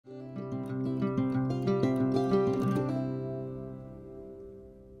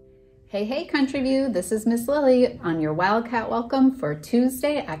Hey, hey, Country View, this is Miss Lily on your Wildcat Welcome for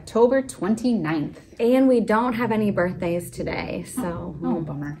Tuesday, October 29th. And we don't have any birthdays today, so... Oh,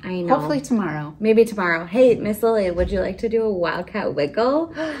 bummer. I know. Hopefully tomorrow. Maybe tomorrow. Hey, Miss Lily, would you like to do a Wildcat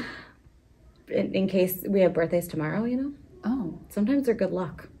Wiggle? in case we have birthdays tomorrow, you know? Oh, Sometimes they're good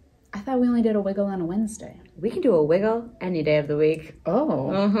luck. I thought we only did a wiggle on a Wednesday. We can do a wiggle any day of the week.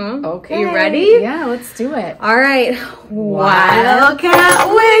 Oh, okay. You ready? Yeah, let's do it. All right. Wildcat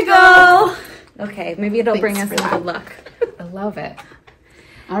Wiggle! Okay, maybe it'll bring us some good luck. I love it.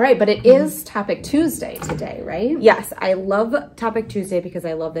 All right, but it is Topic Tuesday today, right? Yes, I love Topic Tuesday because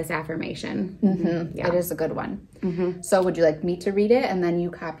I love this affirmation. Yeah. It is a good one. So would you like me to read it and then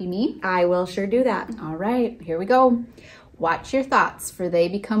you copy me? I will sure do that. All right, here we go. Watch your thoughts, for they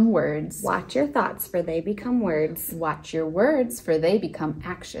become words. Watch your thoughts, for they become words. Watch your words, for they become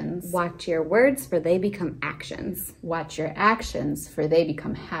actions. Watch your words, for they become actions. Watch your actions, for they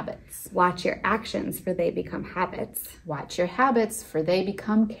become habits. Watch your actions, for they become habits. Watch your habits, for they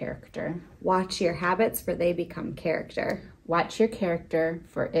become character. Watch your habits, for they become character. Watch your character,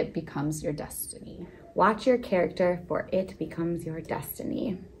 for it becomes your destiny. Watch your character, for it becomes your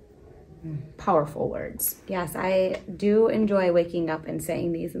destiny. Powerful words. Yes, I do enjoy waking up and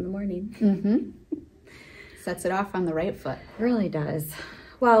saying these in the morning. Sets it off on the right foot. It really does.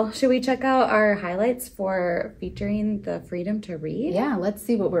 Well, should we check out our highlights for featuring the freedom to read? Yeah, let's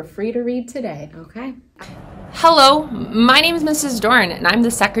see what we're free to read today. Okay. Hello, my name is Mrs. Dorn, and I'm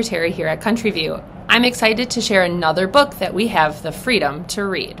the secretary here at Country View. I'm excited to share another book that we have the freedom to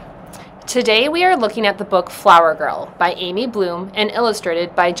read. Today we are looking at the book Flower Girl by Amy Bloom and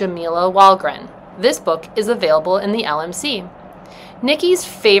illustrated by Jamila Walgren. This book is available in the LMC. Nikki's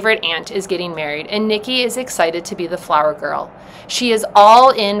favorite aunt is getting married, and Nikki is excited to be the flower girl. She is all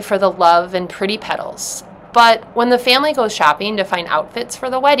in for the love and pretty petals. But when the family goes shopping to find outfits for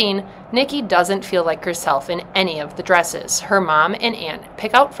the wedding, Nikki doesn't feel like herself in any of the dresses her mom and aunt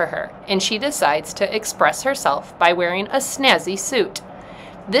pick out for her, and she decides to express herself by wearing a snazzy suit.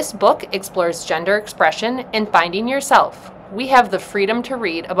 This book explores gender expression and finding yourself. We have the freedom to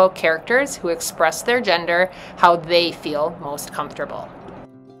read about characters who express their gender how they feel most comfortable.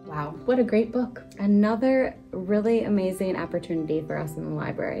 Wow, what a great book. Another really amazing opportunity for us in the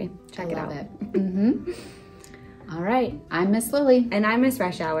library. Check it out. All right, I'm Miss Lily. And I'm Miss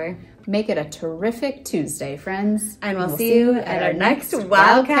Rush Hour. Make it a terrific Tuesday, friends. And we'll see you at our next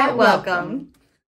Wildcat Welcome.